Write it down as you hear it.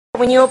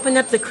when you open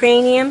up the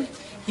cranium,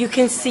 you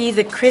can see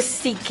the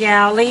Christi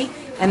Galley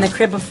and the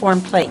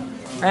cribriform plate,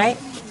 right?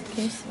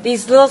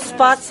 These little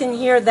spots in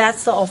here,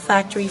 that's the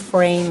olfactory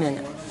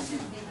foramen.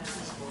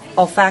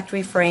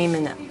 Olfactory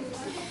foramen.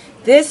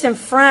 This in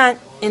front,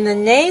 in the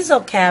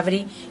nasal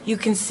cavity, you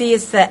can see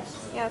is the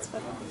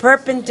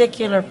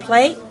perpendicular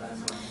plate.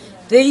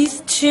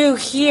 These two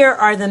here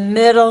are the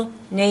middle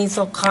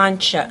nasal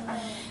concha.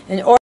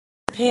 In order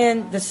to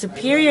pin the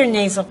superior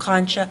nasal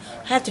concha,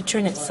 I have to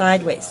turn it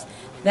sideways.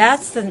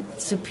 That's the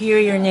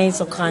superior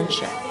nasal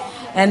concha.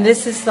 And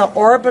this is the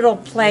orbital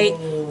plate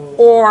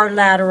or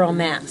lateral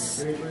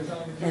mass.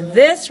 And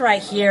this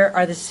right here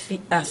are the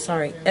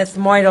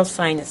ethmoidal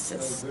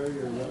sinuses.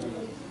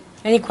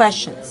 Any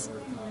questions?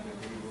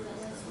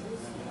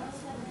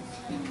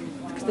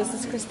 This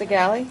is Christi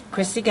Galley?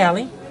 Christi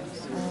Galley.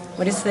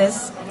 What is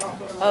this?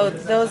 Oh,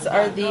 those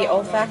are the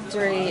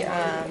olfactory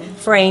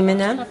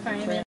foramina.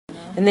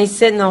 And they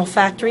sit in the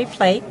olfactory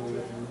plate.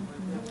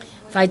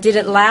 If I did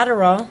it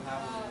lateral,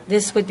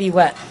 this would be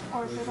what?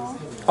 Orbital.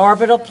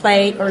 Orbital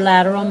plate or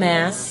lateral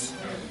mass.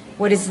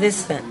 What is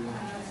this then?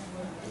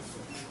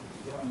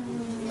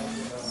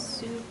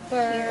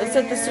 Is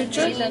it the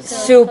suture?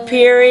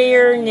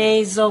 Superior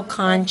nasal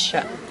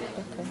concha.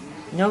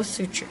 No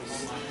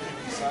sutures.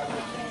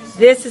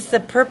 This is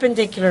the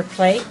perpendicular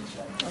plate,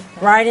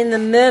 right in the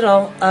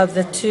middle of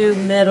the two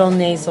middle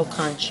nasal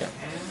concha.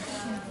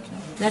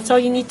 That's all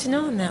you need to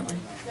know on that one.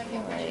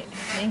 Right.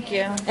 Thank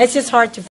you. It's just hard to